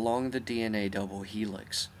bases along the DNA double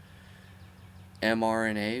helix.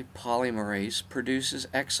 mRNA polymerase produces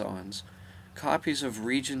exons, copies of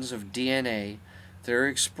regions of DNA that are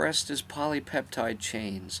expressed as polypeptide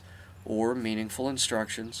chains, or meaningful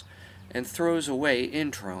instructions, and throws away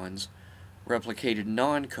introns, replicated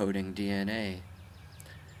non-coding DNA.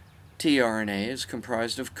 tRNA is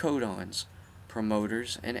comprised of codons,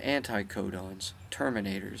 promoters, and anticodons,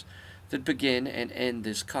 terminators, that begin and end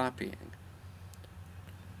this copying.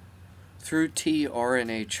 Through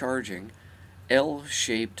tRNA charging,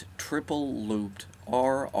 L-shaped triple-looped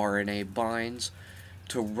rRNA binds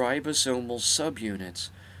to ribosomal subunits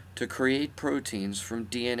to create proteins from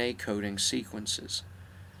DNA-coding sequences.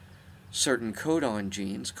 Certain codon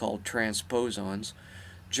genes, called transposons,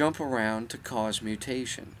 jump around to cause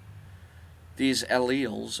mutation. These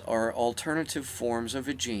alleles are alternative forms of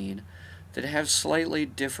a gene that have slightly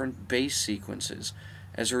different base sequences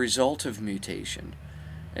as a result of mutation,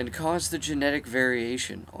 and cause the genetic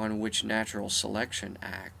variation on which natural selection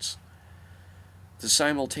acts. The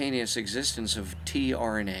simultaneous existence of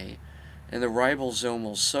tRNA and the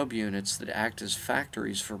ribosomal subunits that act as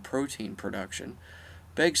factories for protein production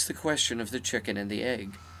begs the question of the chicken and the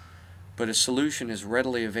egg, but a solution is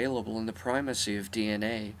readily available in the primacy of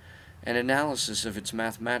DNA and analysis of its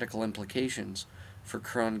mathematical implications for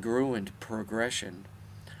congruent progression.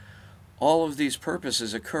 All of these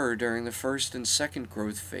purposes occur during the first and second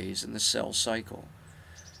growth phase in the cell cycle.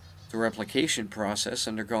 The replication process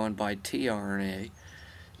undergone by tRNA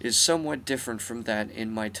is somewhat different from that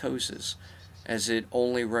in mitosis, as it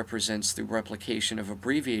only represents the replication of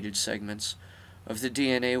abbreviated segments of the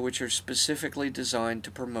DNA which are specifically designed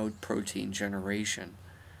to promote protein generation.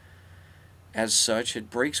 As such, it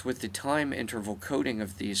breaks with the time interval coding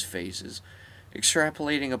of these phases,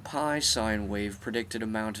 extrapolating a pi sine wave predicted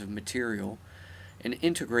amount of material and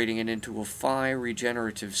integrating it into a phi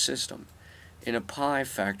regenerative system in a pi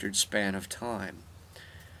factored span of time.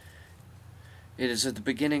 It is at the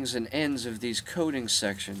beginnings and ends of these coding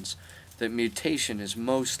sections that mutation is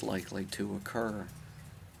most likely to occur.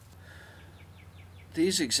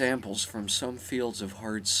 These examples from some fields of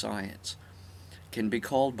hard science can be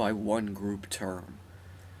called by one group term: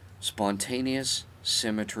 spontaneous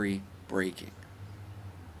symmetry breaking.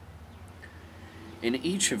 In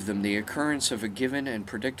each of them, the occurrence of a given and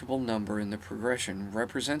predictable number in the progression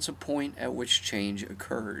represents a point at which change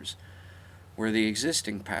occurs, where the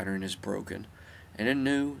existing pattern is broken and a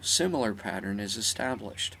new, similar pattern is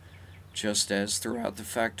established, just as throughout the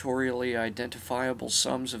factorially identifiable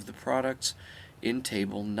sums of the products in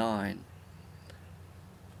Table 9.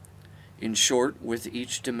 In short, with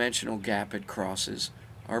each dimensional gap it crosses,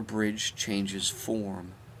 our bridge changes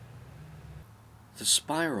form. The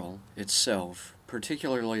spiral itself,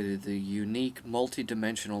 particularly the unique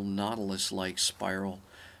multidimensional nautilus-like spiral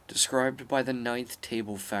described by the 9th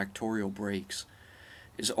table factorial breaks,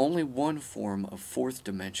 is only one form of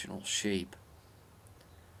fourth-dimensional shape.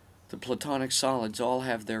 The Platonic solids all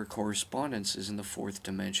have their correspondences in the fourth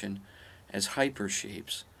dimension as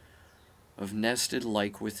hypershapes of nested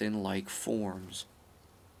like-within-like forms.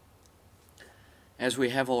 As we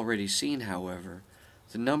have already seen, however,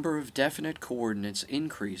 the number of definite coordinates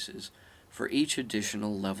increases for each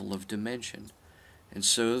additional level of dimension, and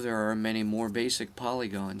so there are many more basic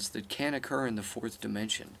polygons that can occur in the fourth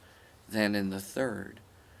dimension than in the third.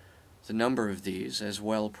 The number of these, as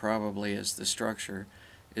well probably as the structure,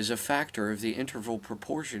 is a factor of the interval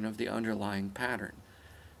proportion of the underlying pattern,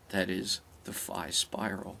 that is, the phi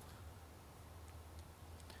spiral.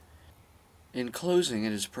 In closing,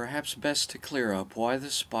 it is perhaps best to clear up why the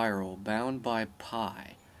spiral bound by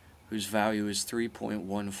pi, whose value is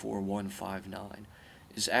 3.14159,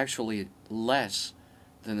 is actually less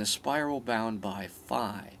than the spiral bound by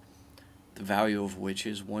phi, the value of which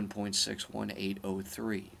is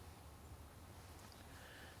 1.61803.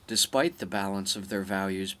 Despite the balance of their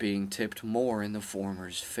values being tipped more in the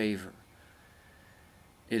former's favor.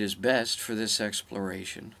 It is best for this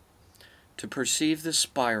exploration to perceive the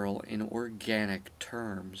spiral in organic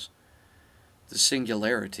terms. The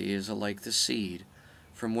singularity is like the seed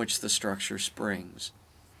from which the structure springs.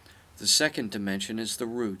 The second dimension is the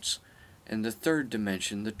roots, and the third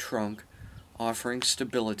dimension the trunk, offering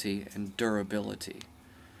stability and durability.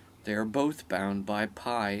 They are both bound by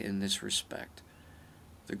pi in this respect,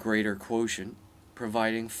 the greater quotient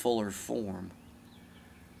providing fuller form.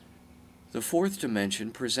 The fourth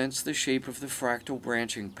dimension presents the shape of the fractal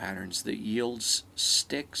branching patterns that yields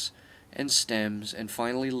sticks and stems and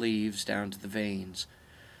finally leaves down to the veins.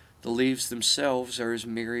 The leaves themselves are as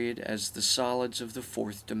myriad as the solids of the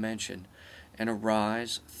fourth dimension, and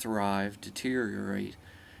arise, thrive, deteriorate,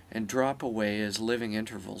 and drop away as living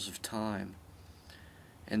intervals of time.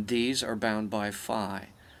 And these are bound by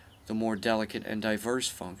phi, the more delicate and diverse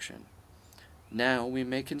function. Now we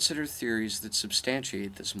may consider theories that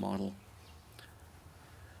substantiate this model.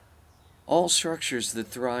 All structures that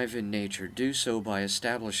thrive in nature do so by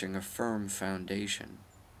establishing a firm foundation.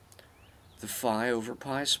 The phi over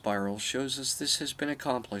pi spiral shows us this has been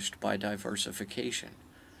accomplished by diversification.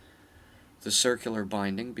 The circular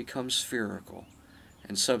binding becomes spherical,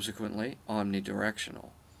 and subsequently omnidirectional.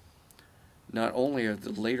 Not only are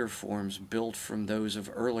the later forms built from those of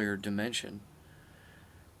earlier dimension,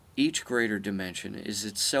 each greater dimension is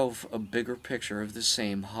itself a bigger picture of the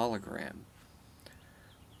same hologram.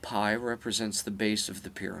 Pi represents the base of the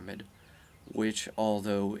pyramid, which,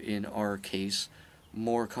 although in our case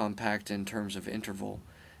more compact in terms of interval,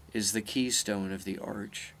 is the keystone of the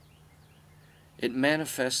arch. It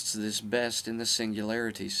manifests this best in the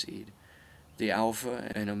singularity seed, the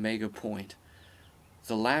alpha and omega point.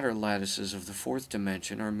 The latter lattices of the fourth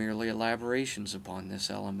dimension are merely elaborations upon this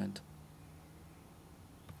element.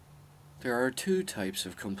 There are two types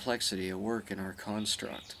of complexity at work in our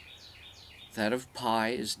construct. That of pi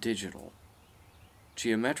is digital.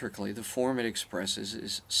 Geometrically, the form it expresses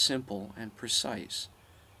is simple and precise.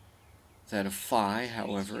 That of phi,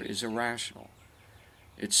 however, is irrational.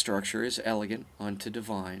 Its structure is elegant unto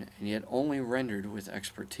divine, and yet only rendered with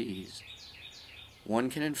expertise.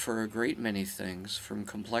 One can infer a great many things from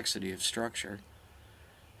complexity of structure.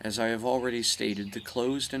 As I have already stated, the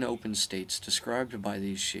closed and open states described by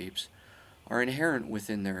these shapes are inherent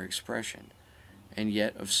within their expression, and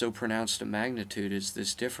yet of so pronounced a magnitude is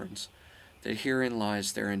this difference that herein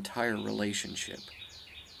lies their entire relationship.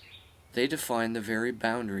 They define the very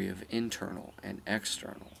boundary of internal and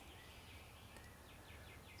external.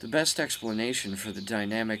 The best explanation for the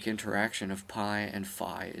dynamic interaction of pi and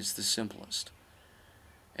phi is the simplest.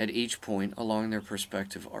 At each point along their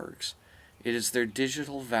respective arcs, it is their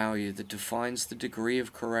digital value that defines the degree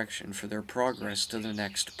of correction for their progress to the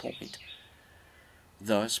next point.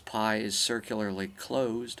 Thus, pi is circularly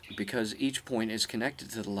closed because each point is connected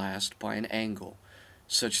to the last by an angle,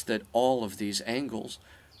 such that all of these angles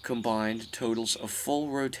combined totals a full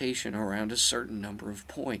rotation around a certain number of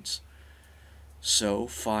points. So,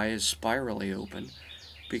 phi is spirally open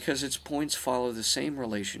because its points follow the same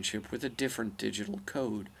relationship with a different digital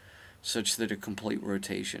code, such that a complete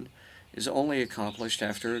rotation is only accomplished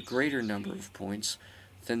after a greater number of points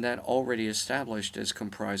than that already established as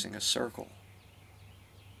comprising a circle.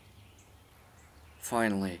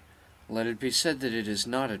 Finally, let it be said that it is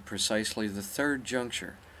not at precisely the third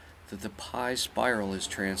juncture that the pi spiral is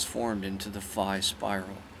transformed into the phi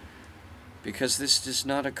spiral, because this does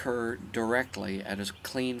not occur directly at a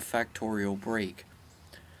clean factorial break.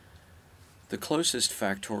 The closest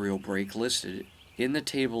factorial break listed in the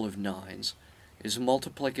table of nines is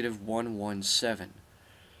multiplicative 117,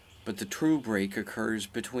 but the true break occurs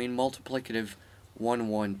between multiplicative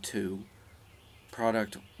 112,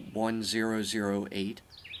 product 1008,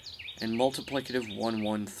 and multiplicative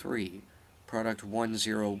 113, product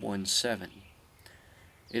 1017.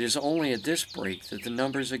 It is only at this break that the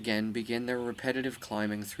numbers again begin their repetitive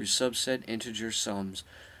climbing through subset integer sums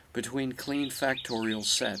between clean factorial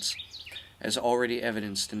sets, as already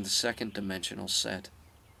evidenced in the second dimensional set.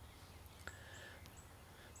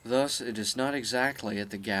 Thus, it is not exactly at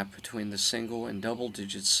the gap between the single and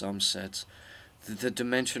double-digit sum sets that the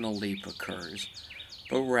dimensional leap occurs,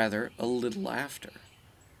 but rather a little after.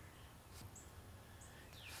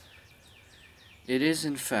 It is,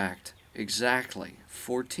 in fact, exactly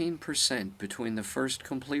 14% between the first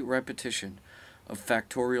complete repetition of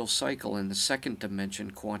factorial cycle in the second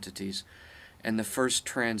dimension quantities and the first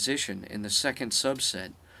transition in the second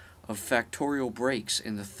subset of factorial breaks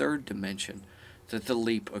in the third dimension that the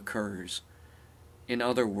leap occurs. In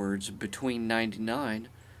other words, between 99,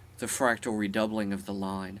 the fractal redoubling of the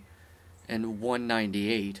line, and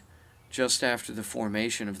 198, just after the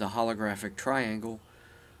formation of the holographic triangle,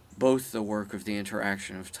 both the work of the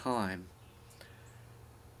interaction of time.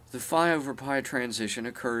 The phi over pi transition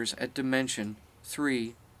occurs at dimension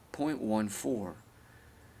 3.14.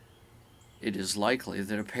 It is likely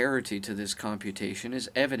that a parity to this computation is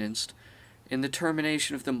evidenced in the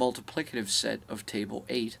termination of the multiplicative set of table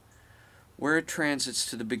 8, where it transits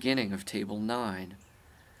to the beginning of table 9.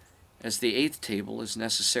 As the eighth table is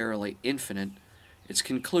necessarily infinite, its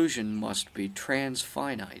conclusion must be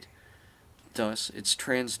transfinite. Thus, its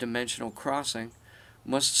transdimensional crossing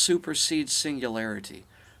must supersede singularity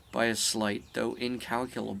by a slight, though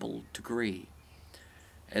incalculable, degree.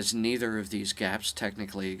 As neither of these gaps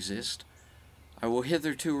technically exist, I will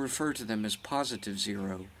hitherto refer to them as positive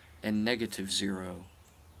zero and negative zero.